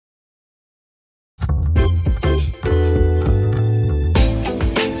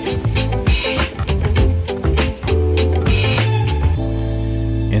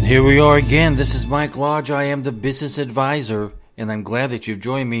Here we are again. This is Mike Lodge. I am the business advisor, and I'm glad that you've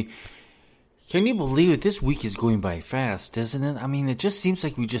joined me. Can you believe it? This week is going by fast, isn't it? I mean, it just seems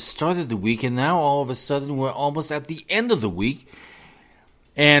like we just started the week, and now all of a sudden we're almost at the end of the week,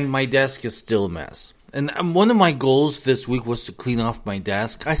 and my desk is still a mess. And one of my goals this week was to clean off my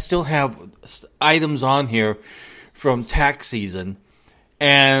desk. I still have items on here from tax season,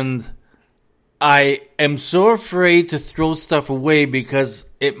 and I am so afraid to throw stuff away because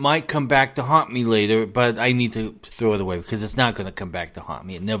it might come back to haunt me later, but I need to throw it away because it's not going to come back to haunt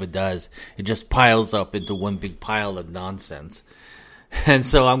me. It never does. It just piles up into one big pile of nonsense. And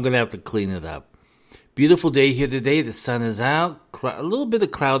so I'm going to have to clean it up. Beautiful day here today. The sun is out. A little bit of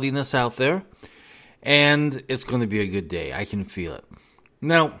cloudiness out there. And it's going to be a good day. I can feel it.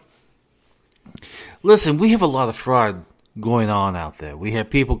 Now, listen, we have a lot of fraud going on out there. We have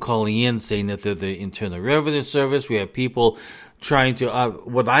people calling in saying that they're the Internal Revenue Service. We have people trying to,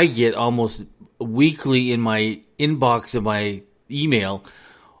 what I get almost weekly in my inbox of my email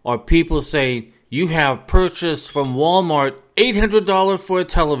are people saying, you have purchased from Walmart $800 for a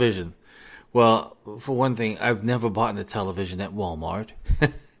television. Well, for one thing, I've never bought a television at Walmart.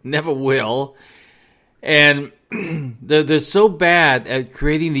 Never will. And they're so bad at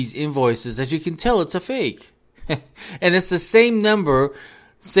creating these invoices that you can tell it's a fake. And it's the same number,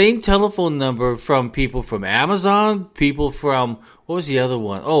 same telephone number from people from Amazon, people from, what was the other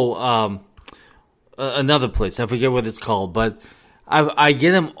one? Another place. I forget what it's called, but I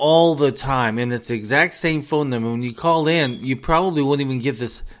get them all the time, and it's the exact same phone number. When you call in, you probably won't even give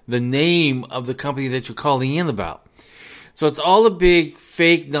the name of the company that you're calling in about. So it's all a big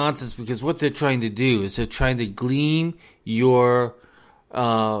fake nonsense because what they're trying to do is they're trying to glean your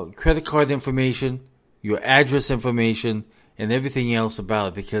credit card information, your address information, and everything else about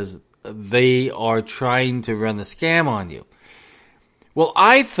it because they are trying to run a scam on you. Well,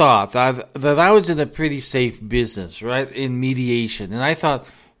 I thought that I was in a pretty safe business, right, in mediation. And I thought,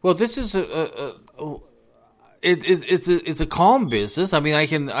 well, this is it's a calm business. I mean, I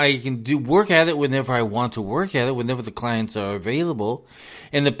can work at it whenever I want to work at it, whenever the clients are available.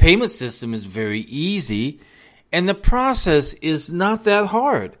 And the payment system is very easy. And the process is not that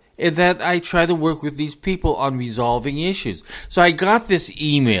hard. And that I try to work with these people on resolving issues. So I got this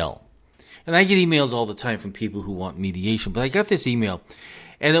email. And I get emails all the time from people who want mediation. But I got this email.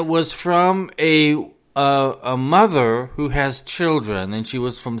 And it was from a mother who has children. And she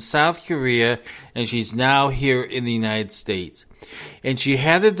was from South Korea. And she's now here in the United States. And she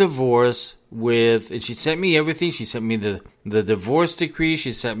had a divorce and she sent me everything. She sent me the divorce decree.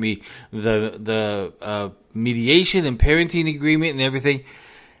 She sent me the mediation and parenting agreement and everything.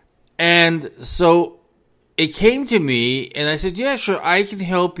 And so it came to me, and I said, yeah, sure, I can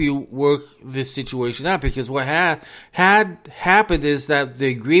help you work this situation out. Because what had happened is that the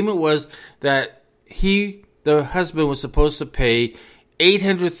agreement was that the husband was supposed to pay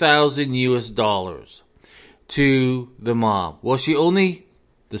 $800,000 to the mom. Well, the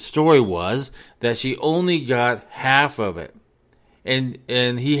story was that she only got half of it.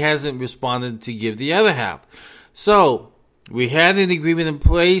 And he hasn't responded to give the other half. So we had an agreement in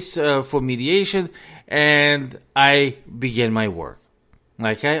place for mediation, and I began my work,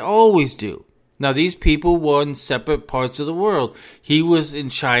 like I always do. Now, these people were in separate parts of the world. He was in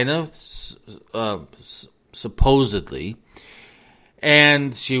China, supposedly,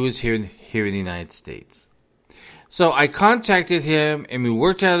 and she was here in the United States. So I contacted him, and we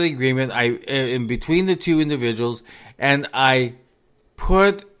worked out an agreement in between the two individuals, and I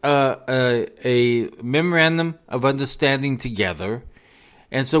put a memorandum of understanding together.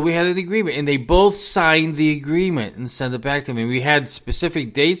 And so we had an agreement. And they both signed the agreement and sent it back to me. We had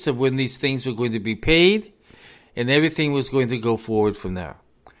specific dates of when these things were going to be paid. And everything was going to go forward from there.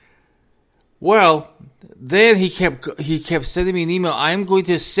 Well, then he kept sending me an email. I'm going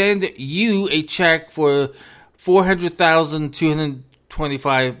to send you a check for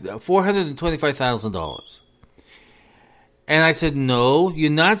 $425,000. And I said, no, you're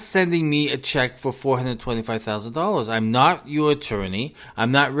not sending me a check for $425,000. I'm not your attorney.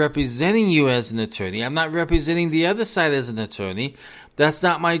 I'm not representing you as an attorney. I'm not representing the other side as an attorney. That's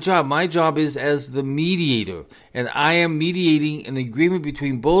not my job. My job is as the mediator. And I am mediating an agreement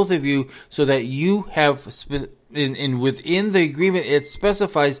between both of you so that you have, and within the agreement, it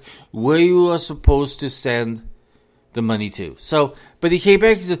specifies where you are supposed to send the money to. So, but he came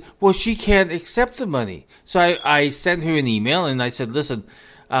back and said, well, she can't accept the money. So I sent her an email and I said, listen,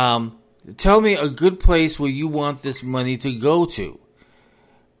 tell me a good place where you want this money to go to.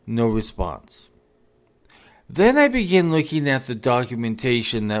 No response. Then I began looking at the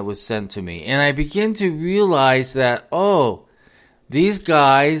documentation that was sent to me, and I began to realize that, these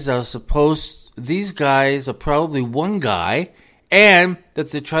guys are probably one guy, and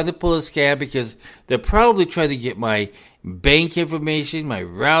that they're trying to pull a scam because they're probably trying to get my bank information, my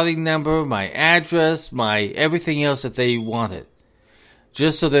routing number, my address, my everything else that they wanted,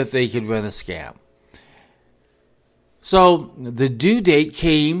 just so that they could run a scam. So the due date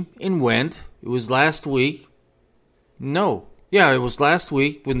came and went. It was last week. It was last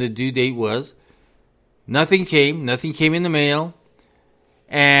week when the due date was. Nothing came in the mail,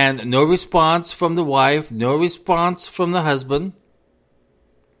 and no response from the wife, no response from the husband.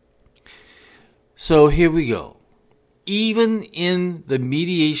 So here we go. Even in the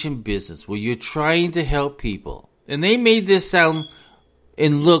mediation business where you're trying to help people, and they made this sound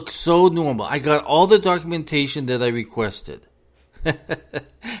and look so normal. I got all the documentation that I requested.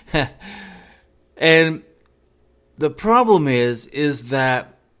 And the problem is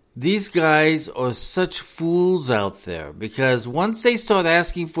that these guys are such fools out there, because once they start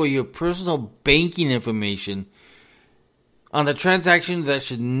asking for your personal banking information on a transaction that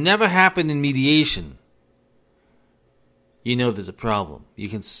should never happen in mediation, you know there's a problem. You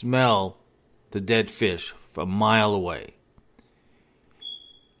can smell the dead fish from a mile away.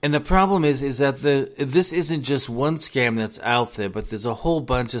 And the problem is that this isn't just one scam that's out there, but there's a whole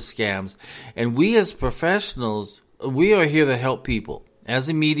bunch of scams. And we as professionals, we are here to help people. As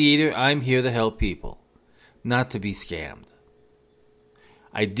a mediator, I'm here to help people, not to be scammed.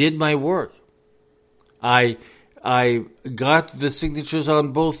 I did my work. I got the signatures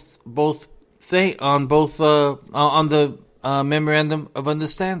on on the memorandum of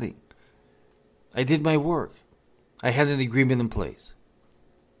understanding. I did my work. I had an agreement in place.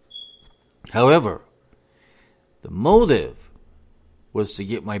 However, the motive was to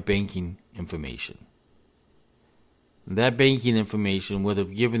get my banking information. That banking information would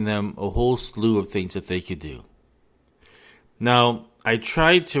have given them a whole slew of things that they could do. Now, I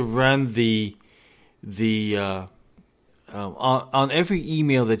tried to run on every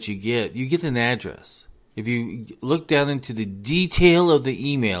email that you get an address. If you look down into the detail of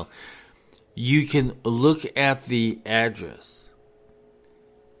the email, you can look at the address.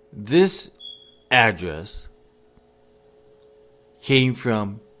 This address came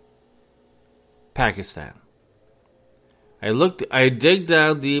from Pakistan. I dug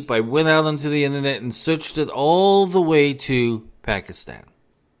down deep, I went out onto the internet and searched it all the way to Pakistan.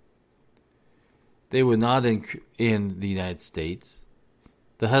 They were not in the United States.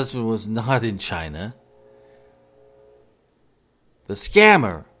 The husband was not in China. The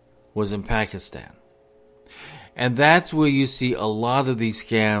scammer was in Pakistan. And that's where you see a lot of these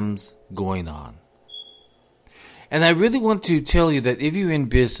scams going on. And I really want to tell you that if you're in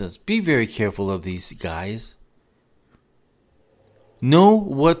business, be very careful of these guys. Know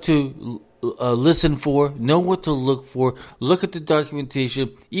what to listen for. Know what to look for. Look at the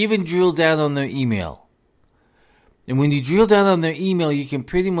documentation. Even drill down on their email. And when you drill down on their email, you can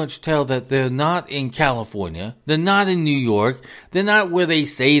pretty much tell that they're not in California. They're not in New York. They're not where they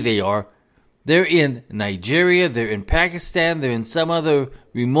say they are. They're in Nigeria, they're in Pakistan, they're in some other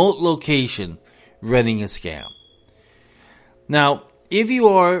remote location running a scam. Now, if you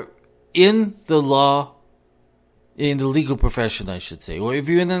are in the legal profession, I should say, or if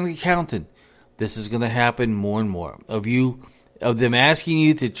you're an accountant, this is going to happen more and more. Of them asking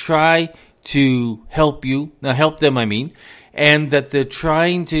you to try to help them, and that they're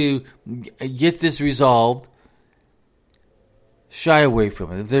trying to get this resolved. Shy away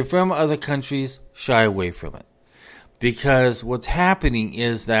from it. If they're from other countries, shy away from it. Because what's happening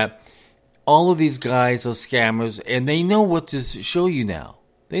is that all of these guys are scammers, and they know what to show you now.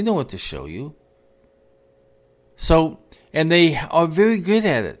 They know what to show you. So, and they are very good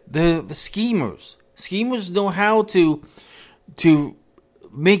at it. They're schemers. Schemers know how to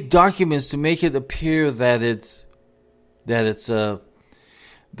make documents to make it appear that it's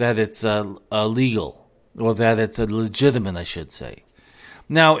legal. Or that it's legitimate, I should say.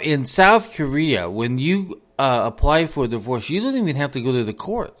 Now, in South Korea, when you apply for a divorce, you don't even have to go to the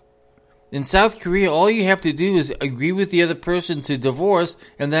court. In South Korea, all you have to do is agree with the other person to divorce,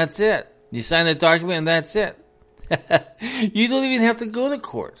 and that's it. You sign a document, and that's it. You don't even have to go to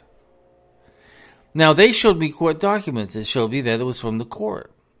court. Now, they showed me court documents. It showed me that it was from the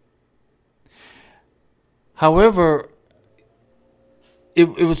court. However, it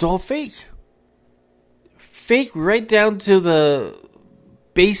was all fake. Fake right down to the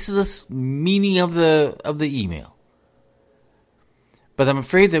baseless meaning of the email. But I'm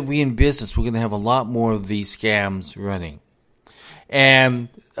afraid that we in business, we're going to have a lot more of these scams running. And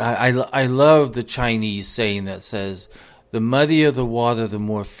I love the Chinese saying that says the muddier the water, the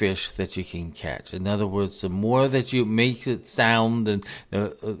more fish that you can catch. In other words, the more that you make it sound and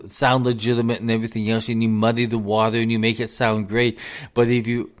sound legitimate and everything else, and you muddy the water and you make it sound great. But if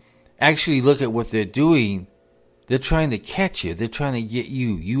you actually look at what they're doing, they're trying to catch you. They're trying to get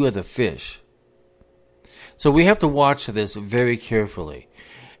you. You are the fish. So we have to watch this very carefully.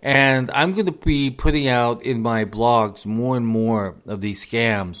 And I'm going to be putting out in my blogs more and more of these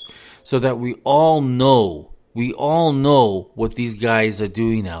scams so that we all know what these guys are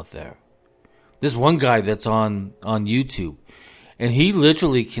doing out there. There's one guy that's on YouTube, and he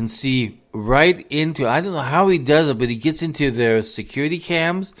literally can see right into, I don't know how he does it, but he gets into their security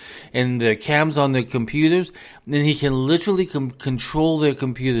cams and the cams on their computers, and he can literally control their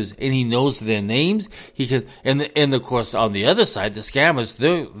computers, and he knows their names. He can, and of course on the other side, the scammers,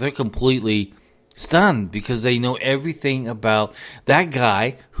 they're completely stunned because they know everything about that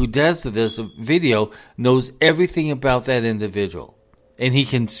guy who does this video, knows everything about that individual, and he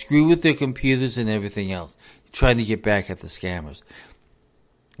can screw with their computers and everything else, trying to get back at the scammers.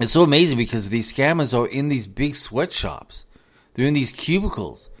 It's so amazing because these scammers are in these big sweatshops. They're in these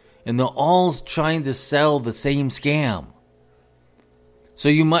cubicles, and they're all trying to sell the same scam. So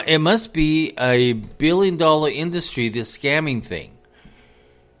it must be a billion-dollar industry, this scamming thing.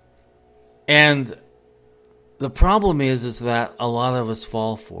 And the problem is that a lot of us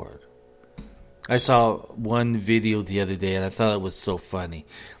fall for it. I saw one video the other day, and I thought it was so funny.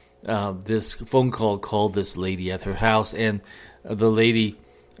 This phone call called this lady at her house, and the lady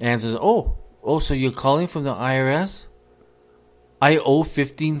answers, oh, so you're calling from the IRS? I owe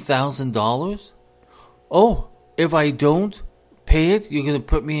 $15,000? Oh, if I don't pay it, you're going to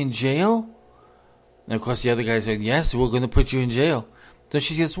put me in jail? And of course the other guy said, yes, we're going to put you in jail. So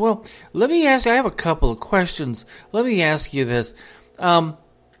she says, well, let me ask you, I have a couple of questions. Let me ask you this. Do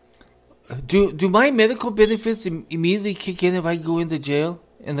my medical benefits immediately kick in if I go into jail?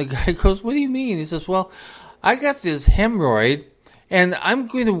 And the guy goes, what do you mean? He says, well, I got this hemorrhoid, and I'm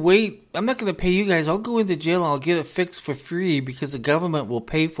going to wait. I'm not going to pay you guys. I'll go into jail and I'll get it fixed for free because the government will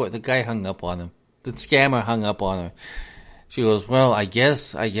pay for it. The guy hung up on him. The scammer hung up on her. She goes, well, I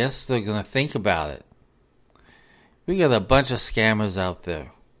guess they're going to think about it. We got a bunch of scammers out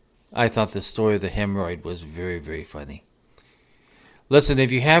there. I thought the story of the hemorrhoid was very, very funny. Listen,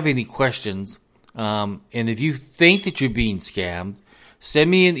 if you have any questions, and if you think that you're being scammed,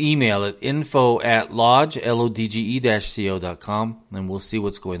 send me an email at info@lodge-co.com, and we'll see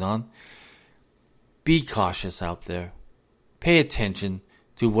what's going on. Be cautious out there. Pay attention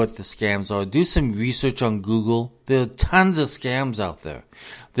to what the scams are. Do some research on Google. There are tons of scams out there.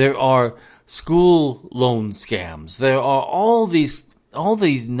 There are school loan scams. There are all these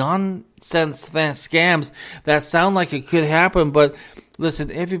nonsense scams that sound like it could happen, but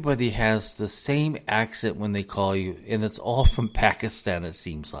listen, everybody has the same accent when they call you, and it's all from Pakistan, it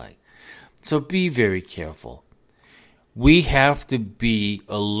seems like. So be very careful. We have to be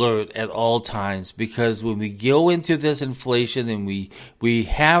alert at all times, because when we go into this inflation and we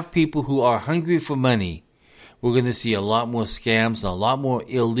have people who are hungry for money, we're going to see a lot more scams and a lot more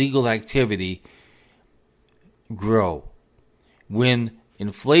illegal activity grow. When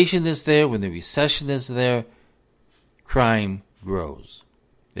inflation is there, when the recession is there, crime grows.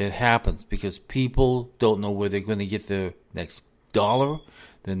 It happens because people don't know where they're going to get their next dollar,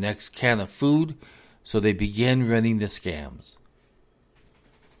 their next can of food, so they begin running the scams.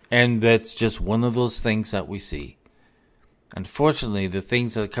 And that's just one of those things that we see. Unfortunately, the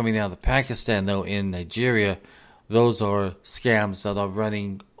things that are coming out of Pakistan, though, in Nigeria, those are scams that are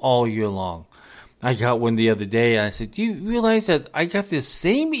running all year long. I got one the other day, and I said, do you realize that I got this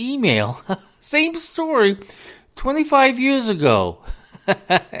same email, same story, 25 years ago?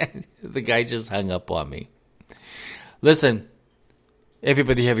 The guy just hung up on me. Listen,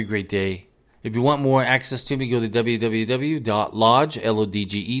 everybody have a great day. If you want more access to me, go to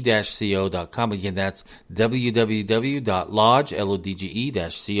www.lodge-co.com. Again, that's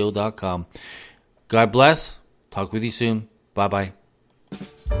www.lodge-co.com. God bless. Talk with you soon. Bye-bye.